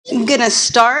I'm going to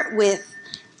start with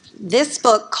this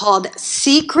book called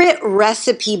Secret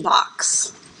Recipe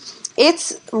Box.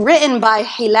 It's written by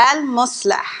Helal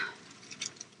Musleh.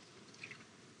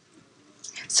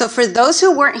 So for those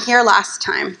who weren't here last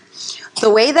time, the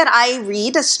way that I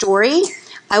read a story,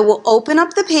 I will open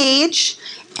up the page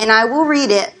and I will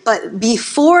read it. But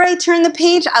before I turn the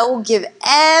page, I will give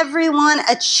everyone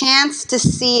a chance to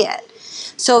see it.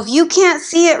 So if you can't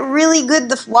see it really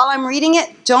good while I'm reading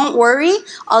it, don't worry.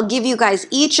 I'll give you guys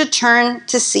each a turn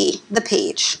to see the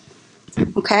page.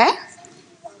 Okay?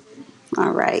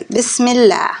 All right.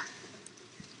 Bismillah.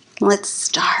 Let's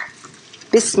start.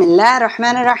 Bismillah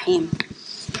ar-Rahman ar-Rahim.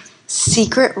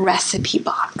 Secret Recipe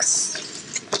Box.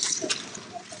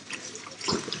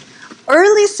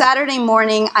 Early Saturday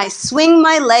morning, I swing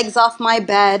my legs off my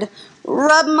bed,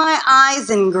 rub my eyes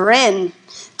and grin.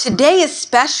 Today is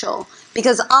special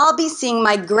because I'll be seeing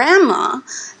my grandma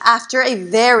after a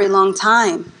very long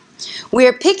time.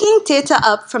 We're picking Teta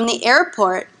up from the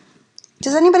airport.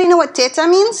 Does anybody know what Teta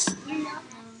means?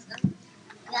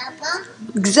 Grandma?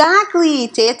 Exactly.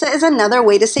 Teta is another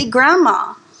way to say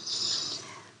grandma.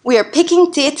 We are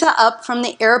picking Teta up from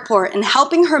the airport and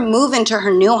helping her move into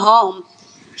her new home.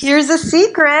 Here's a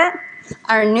secret.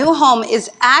 Our new home is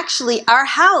actually our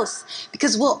house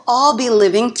because we'll all be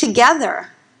living together.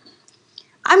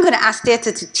 I'm going to ask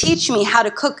Teta to teach me how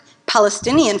to cook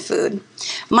Palestinian food.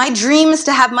 My dream is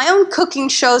to have my own cooking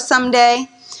show someday.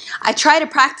 I try to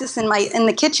practice in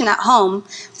the kitchen at home,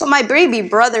 but my baby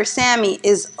brother Sammy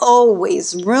is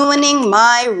always ruining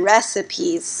my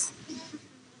recipes.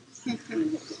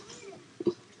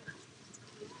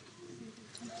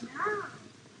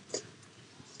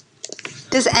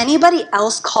 Does anybody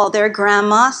else call their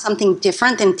grandma something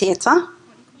different than Teta?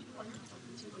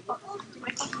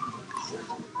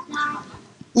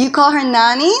 You call her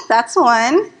Nani? That's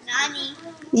one. Nani.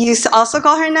 You also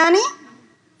call her Nani?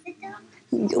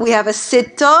 We have a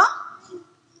Sitto.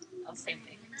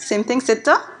 Same thing,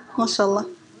 Sitto.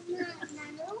 MashaAllah.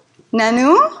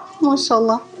 Nanu.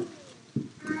 MashaAllah.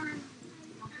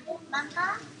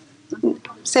 Mama.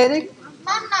 Say it again.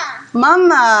 Mama.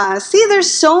 Mama. See,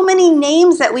 there's so many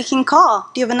names that we can call.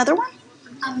 Do you have another one?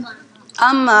 Amma.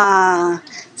 Amma.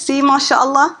 See,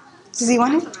 MashaAllah. Does he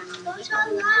want it?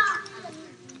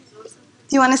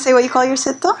 Do you want to say what you call your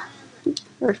Sitto?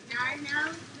 Or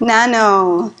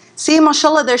Nano. See,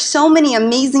 mashallah, there's so many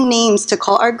amazing names to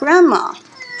call our grandma.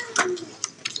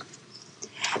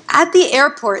 At the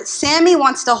airport, Sammy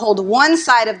wants to hold one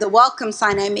side of the welcome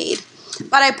sign I made,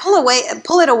 but I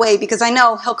pull it away because I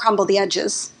know he'll crumble the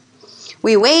edges.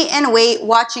 We wait and wait,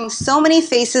 watching so many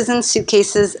faces and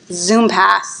suitcases zoom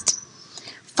past.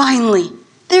 Finally,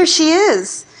 there she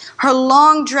is. Her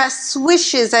long dress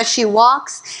swishes as she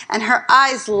walks, and her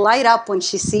eyes light up when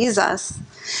she sees us.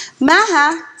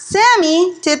 Maha,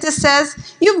 Sammy, Teta says,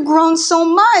 you've grown so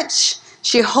much.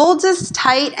 She holds us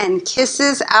tight and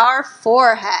kisses our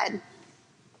forehead.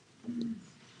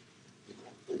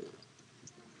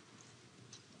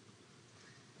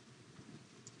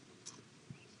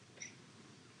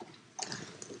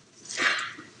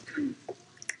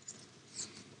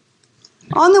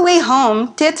 On the way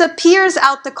home, Teta peers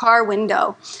out the car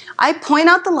window. I point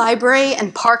out the library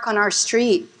and park on our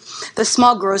street, the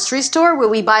small grocery store where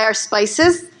we buy our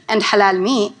spices and halal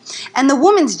meat, and the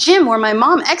woman's gym where my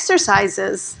mom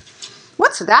exercises.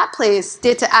 What's that place?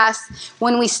 Teta asks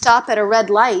when we stop at a red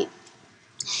light.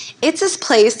 It's this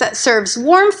place that serves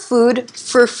warm food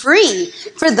for free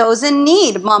for those in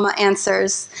need, Mama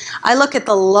answers. I look at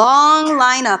the long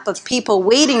lineup of people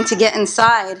waiting to get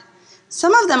inside.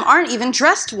 Some of them aren't even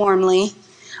dressed warmly.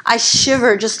 I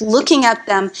shiver just looking at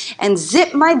them and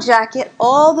zip my jacket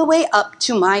all the way up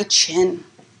to my chin.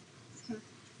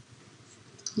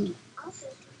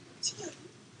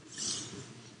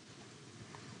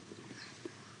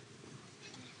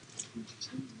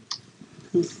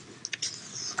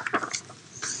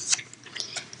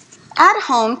 At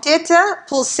home, Teta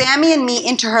pulls Sammy and me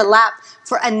into her lap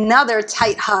for another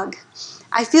tight hug.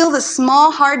 I feel the small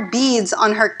hard beads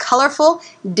on her colorful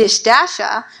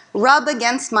dishdasha rub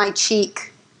against my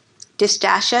cheek.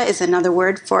 Dishdasha is another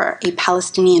word for a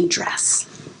Palestinian dress.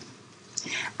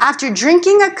 After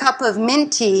drinking a cup of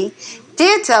mint tea,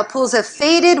 Teta pulls a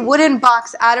faded wooden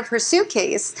box out of her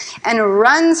suitcase and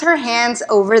runs her hands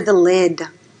over the lid.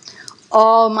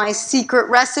 All my secret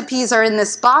recipes are in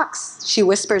this box, she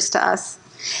whispers to us.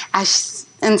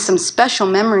 And some special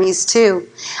memories too.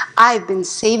 I've been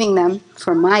saving them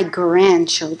for my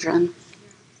grandchildren.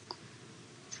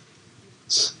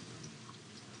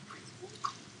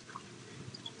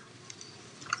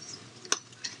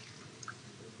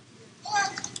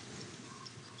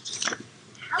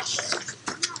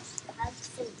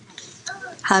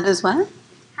 How does what?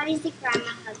 How does the grandma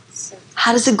hug so tight?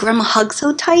 How does a grandma hug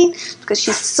so tight? Because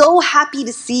she's so happy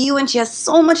to see you and she has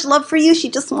so much love for you, she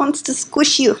just wants to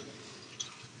squish you.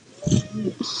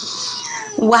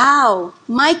 Wow,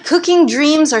 my cooking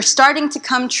dreams are starting to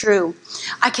come true.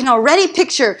 I can already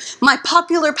picture my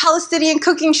popular Palestinian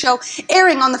cooking show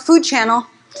airing on the Food Channel.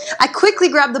 I quickly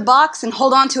grab the box and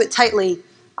hold on to it tightly.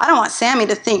 I don't want Sammy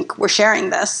to think we're sharing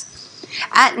this.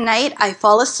 At night, I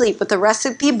fall asleep with the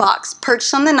recipe box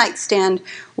perched on the nightstand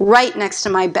right next to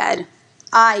my bed.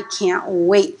 I can't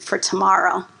wait for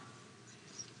tomorrow.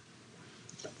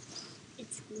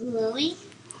 It's glowing?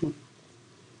 I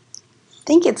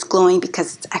think it's glowing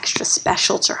because it's extra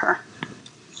special to her.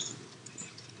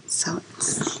 So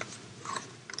it's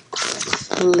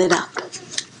lit up.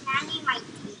 Mommy might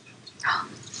take it.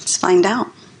 Let's find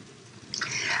out.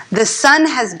 The sun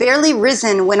has barely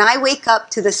risen when I wake up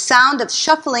to the sound of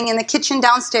shuffling in the kitchen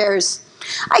downstairs.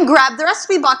 I grab the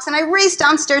recipe box and I race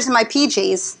downstairs in my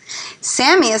PJs.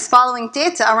 Sammy is following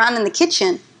Teta around in the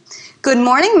kitchen. Good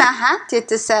morning, Maha,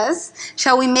 Teta says.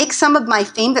 Shall we make some of my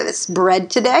famous bread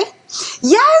today?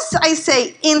 Yes, I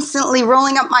say, instantly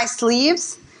rolling up my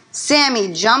sleeves.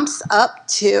 Sammy jumps up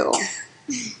too.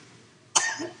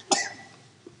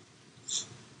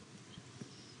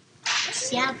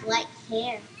 She has white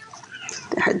hair.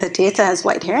 The Teta has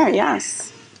white hair,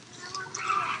 yes.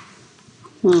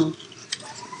 Her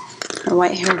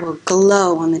white hair will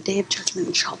glow on the day of judgment,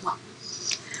 inshallah.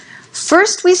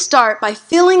 First, we start by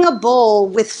filling a bowl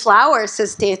with flour,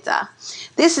 says Teta.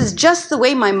 This is just the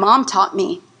way my mom taught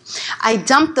me. I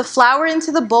dump the flour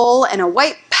into the bowl and a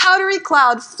white powdery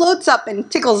cloud floats up and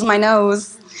tickles my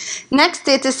nose. Next,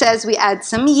 Teta says we add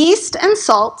some yeast and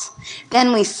salt.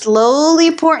 Then we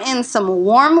slowly pour in some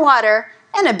warm water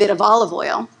and a bit of olive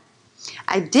oil.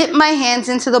 I dip my hands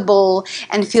into the bowl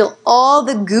and feel all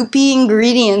the goopy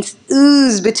ingredients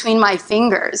ooze between my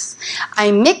fingers.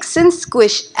 I mix and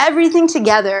squish everything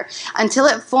together until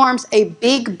it forms a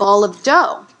big ball of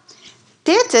dough.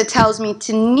 Teta tells me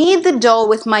to knead the dough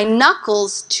with my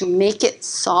knuckles to make it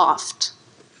soft.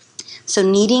 So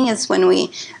kneading is when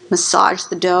we massage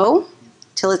the dough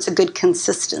till it's a good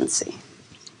consistency.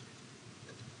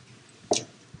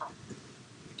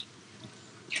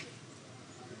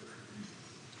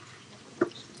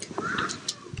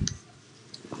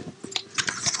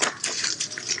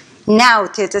 Now,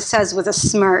 Teta says with a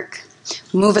smirk,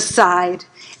 move aside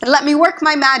and let me work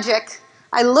my magic.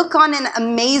 I look on in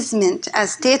amazement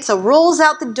as Teta rolls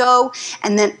out the dough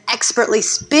and then expertly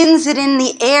spins it in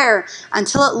the air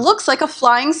until it looks like a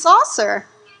flying saucer.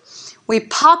 We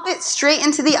pop it straight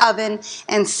into the oven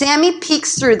and Sammy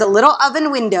peeks through the little oven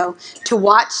window to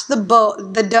watch the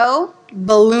dough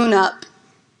balloon up.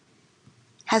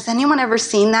 Has anyone ever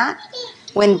seen that?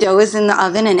 When dough is in the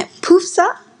oven and it poofs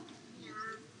up?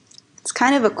 It's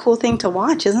kind of a cool thing to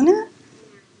watch, isn't it?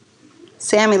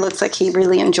 Sammy looks like he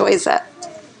really enjoys it.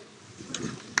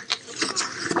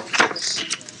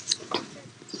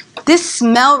 This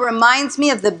smell reminds me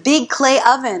of the big clay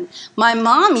oven my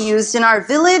mom used in our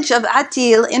village of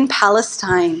Atil in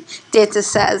Palestine, Teta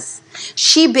says.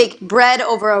 She baked bread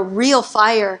over a real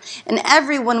fire and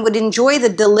everyone would enjoy the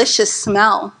delicious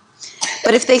smell.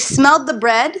 But if they smelled the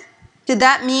bread, did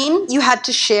that mean you had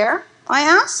to share? I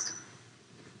ask.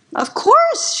 Of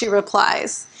course, she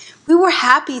replies. We were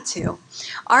happy to.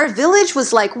 Our village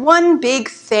was like one big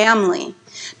family.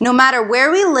 No matter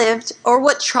where we lived or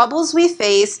what troubles we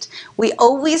faced, we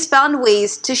always found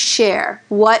ways to share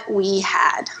what we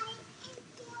had.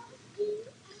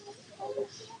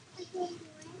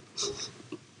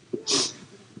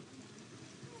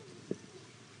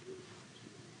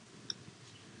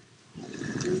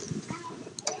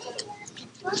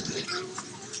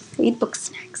 Read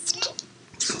books next.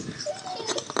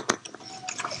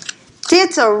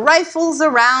 Teta rifles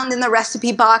around in the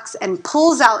recipe box and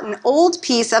pulls out an old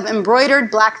piece of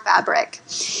embroidered black fabric.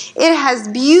 It has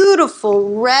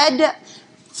beautiful red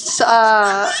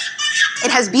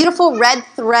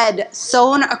thread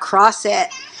sewn across it.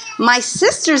 My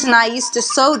sisters and I used to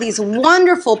sew these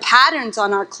wonderful patterns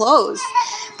on our clothes.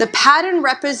 The pattern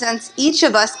represents each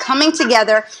of us coming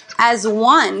together as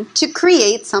one to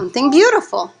create something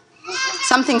beautiful,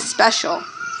 something special.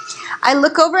 I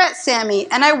look over at Sammy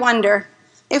and I wonder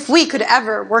if we could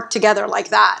ever work together like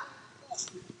that.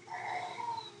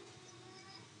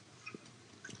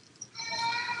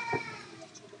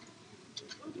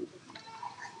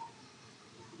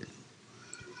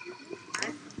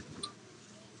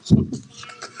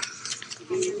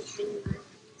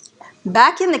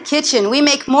 Back in the kitchen, we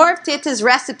make more of Teta's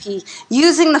recipe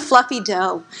using the fluffy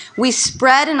dough. We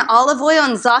spread an olive oil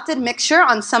and za'atar mixture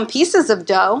on some pieces of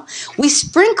dough. We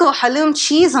sprinkle halloum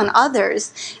cheese on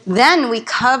others. Then we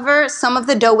cover some of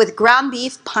the dough with ground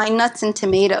beef, pine nuts, and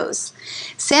tomatoes.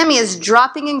 Sammy is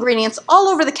dropping ingredients all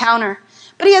over the counter,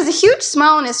 but he has a huge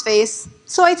smile on his face,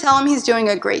 so I tell him he's doing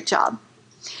a great job.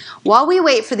 While we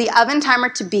wait for the oven timer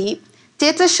to beep,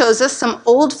 Teta shows us some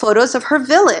old photos of her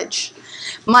village.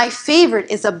 My favorite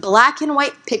is a black and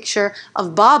white picture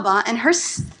of Baba and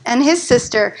his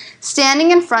sister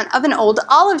standing in front of an old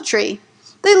olive tree.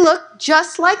 They look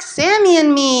just like Sammy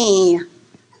and me.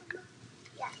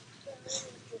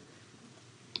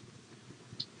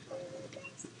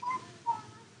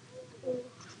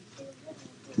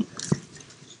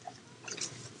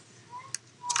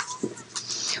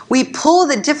 We pull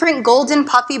the different golden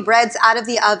puffy breads out of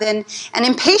the oven and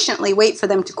impatiently wait for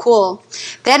them to cool.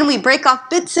 Then we break off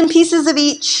bits and pieces of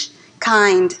each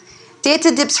kind.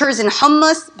 Teta dips hers in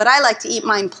hummus, but I like to eat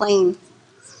mine plain.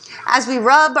 As we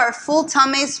rub our full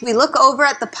tummies, we look over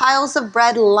at the piles of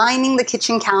bread lining the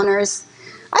kitchen counters.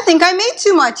 I think I made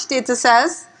too much, Teta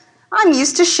says. I'm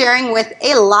used to sharing with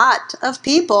a lot of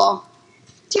people.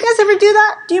 Do you guys ever do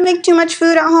that? Do you make too much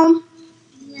food at home?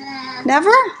 Yeah.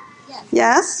 Never?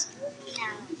 Yes?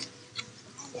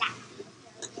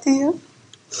 Yeah.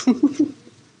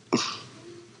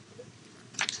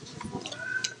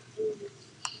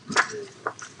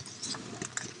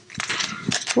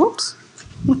 Whoops.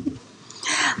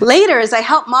 Later, as I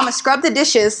help Mama scrub the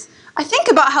dishes, I think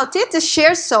about how Teta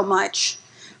shares so much.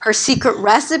 Her secret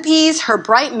recipes, her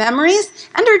bright memories,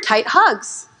 and her tight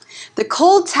hugs. The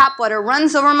cold tap water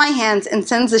runs over my hands and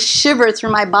sends a shiver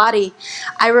through my body.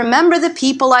 I remember the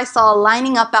people I saw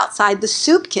lining up outside the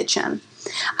soup kitchen.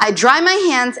 I dry my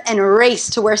hands and race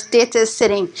to where Teta is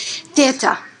sitting.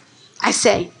 Teta, I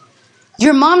say,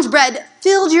 your mom's bread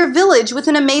filled your village with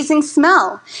an amazing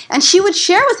smell, and she would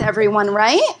share with everyone,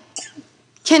 right?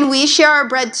 Can we share our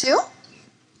bread too?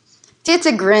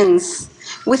 Teta grins.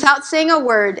 Without saying a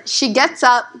word, she gets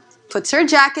up, puts her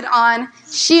jacket on.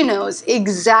 She knows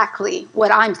exactly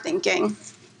what I'm thinking.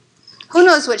 Who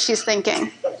knows what she's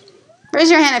thinking? Raise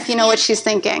your hand if you know what she's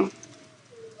thinking.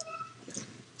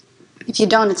 If you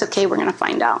don't, it's okay. We're going to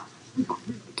find out.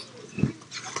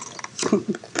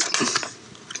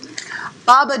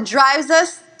 Baba drives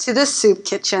us to the soup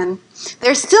kitchen.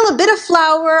 There's still a bit of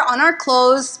flour on our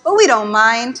clothes, but we don't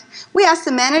mind. We ask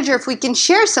the manager if we can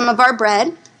share some of our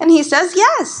bread, and he says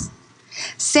yes.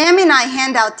 Sammy and I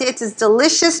hand out Teta's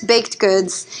delicious baked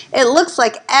goods. It looks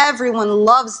like everyone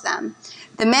loves them.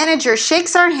 The manager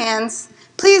shakes our hands.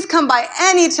 Please come by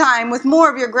any time with more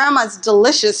of your grandma's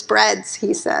delicious breads,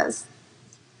 he says.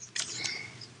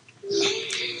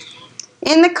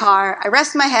 In the car, I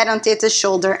rest my head on Teta's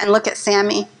shoulder and look at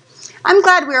Sammy. I'm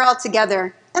glad we're all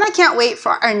together, and I can't wait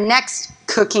for our next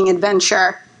cooking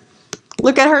adventure.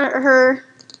 Look at her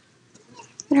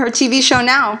TV show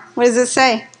now. What does it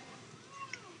say?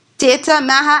 Teta,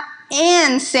 Maha,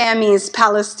 and Sammy's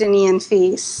Palestinian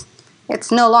feast.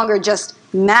 It's no longer just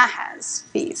Maha's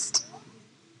feast.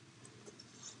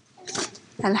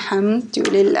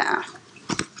 Alhamdulillah.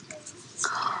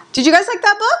 Did you guys like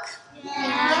that book?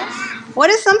 Yes. What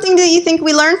is something that you think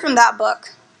we learned from that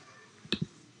book?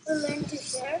 We learn to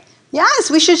share. Yes,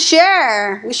 we should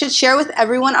share. We should share with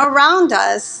everyone around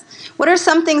us. What are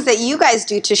some things that you guys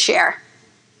do to share?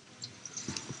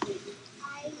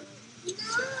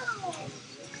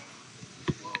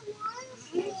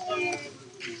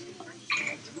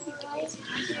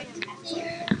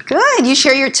 Good. You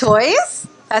share your toys?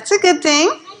 That's a good thing.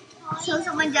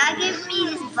 So my dad gave me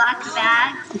this black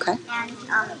bag. Okay. And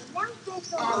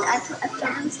I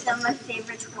put in some of my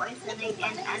favorite toys and I'm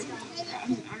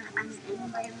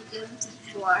going to give them to the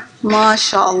poor.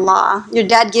 MashaAllah. Your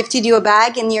dad gifted you a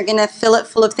bag and you're going to fill it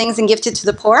full of things and gift it to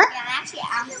the poor? Yeah, I actually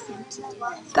asked him to do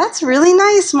it. That's really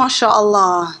nice,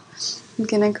 MashaAllah. I'm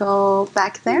going to go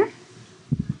back there.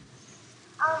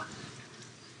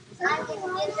 I'm going to give a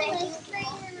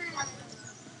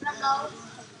remote.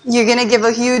 You're going to give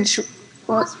a huge...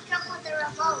 What? Monster truck with a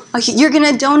remote. Okay, you're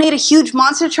going to donate a huge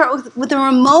monster truck with a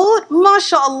remote?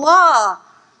 MashaAllah.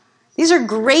 These are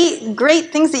great,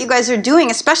 great things that you guys are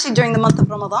doing, especially during the month of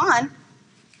Ramadan.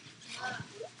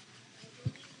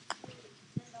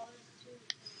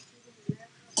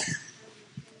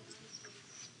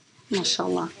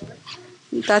 MashaAllah.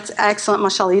 That's excellent,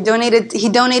 MashaAllah. He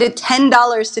donated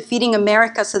 $10 to Feeding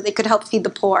America so they could help feed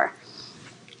the poor.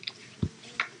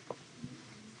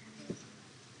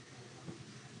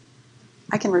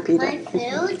 I can repeat it.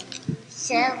 Food,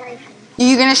 share with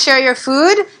You gonna share your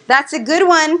food? That's a good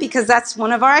one because that's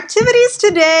one of our activities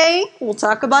today. We'll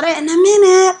talk about it in a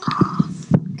minute.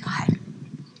 Go ahead.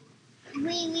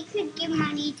 We could give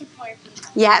money to poor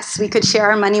people. Yes, we could share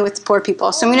our money with poor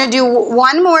people. So I'm gonna do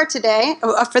one more today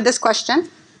for this question.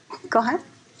 Go ahead.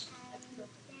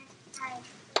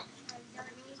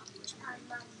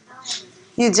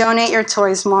 You donate your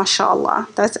toys, mashallah.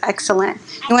 That's excellent.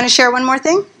 You want to share one more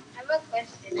thing? I have a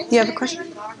question. You have a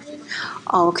question?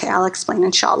 Oh, okay, I'll explain,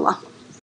 inshallah.